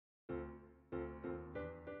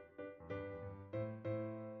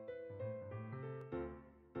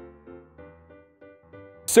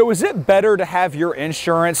So is it better to have your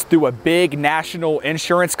insurance through a big national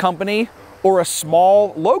insurance company or a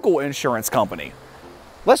small local insurance company?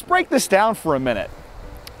 Let's break this down for a minute.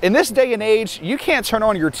 In this day and age, you can't turn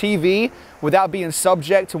on your TV without being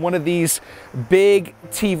subject to one of these big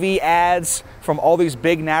TV ads from all these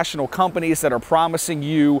big national companies that are promising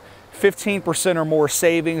you 15% or more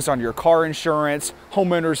savings on your car insurance,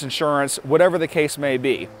 homeowners insurance, whatever the case may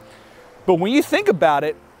be. But when you think about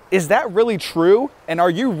it, is that really true? And are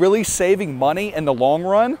you really saving money in the long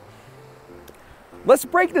run? Let's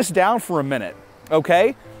break this down for a minute,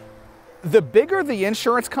 okay? The bigger the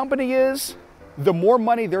insurance company is, the more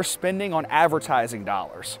money they're spending on advertising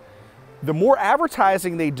dollars. The more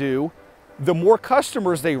advertising they do, the more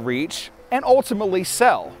customers they reach and ultimately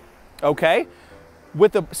sell, okay?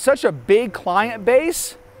 With such a big client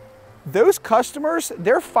base, those customers,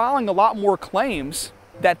 they're filing a lot more claims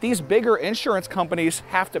that these bigger insurance companies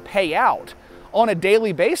have to pay out on a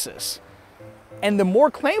daily basis. And the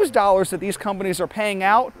more claims dollars that these companies are paying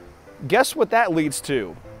out, guess what that leads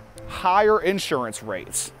to? Higher insurance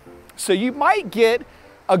rates. So you might get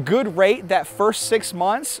a good rate that first 6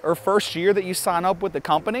 months or first year that you sign up with the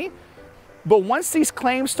company, but once these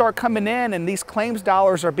claims start coming in and these claims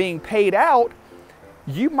dollars are being paid out,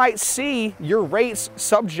 you might see your rates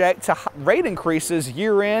subject to rate increases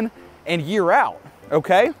year in and year out.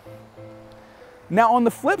 Okay? Now on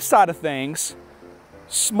the flip side of things,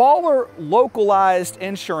 smaller localized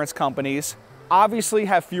insurance companies obviously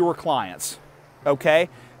have fewer clients, okay?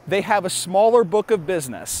 They have a smaller book of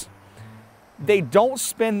business. They don't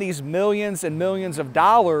spend these millions and millions of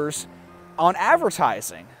dollars on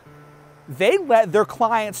advertising. They let their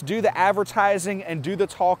clients do the advertising and do the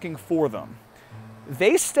talking for them.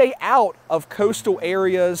 They stay out of coastal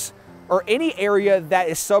areas or any area that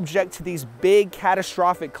is subject to these big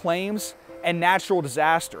catastrophic claims and natural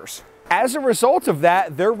disasters. As a result of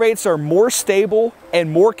that, their rates are more stable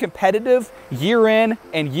and more competitive year in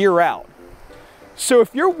and year out. So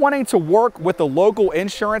if you're wanting to work with a local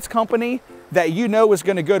insurance company that you know is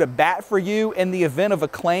going to go to bat for you in the event of a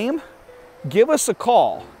claim, give us a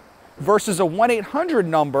call versus a 1-800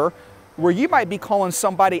 number where you might be calling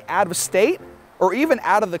somebody out of state or even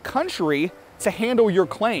out of the country to handle your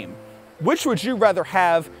claim. Which would you rather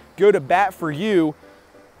have go to bat for you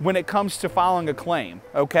when it comes to filing a claim,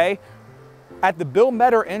 okay? At the Bill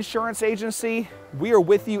Metter Insurance Agency, we are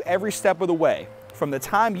with you every step of the way. From the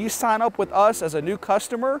time you sign up with us as a new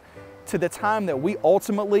customer to the time that we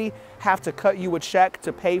ultimately have to cut you a check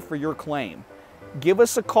to pay for your claim. Give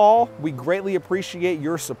us a call. We greatly appreciate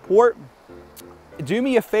your support. Do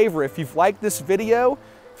me a favor, if you've liked this video,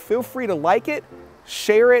 feel free to like it,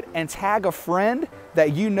 share it, and tag a friend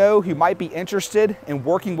that you know who might be interested in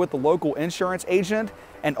working with the local insurance agent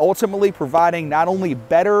and ultimately providing not only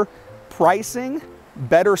better pricing,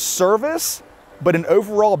 better service, but an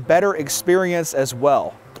overall better experience as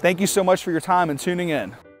well. Thank you so much for your time and tuning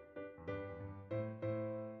in.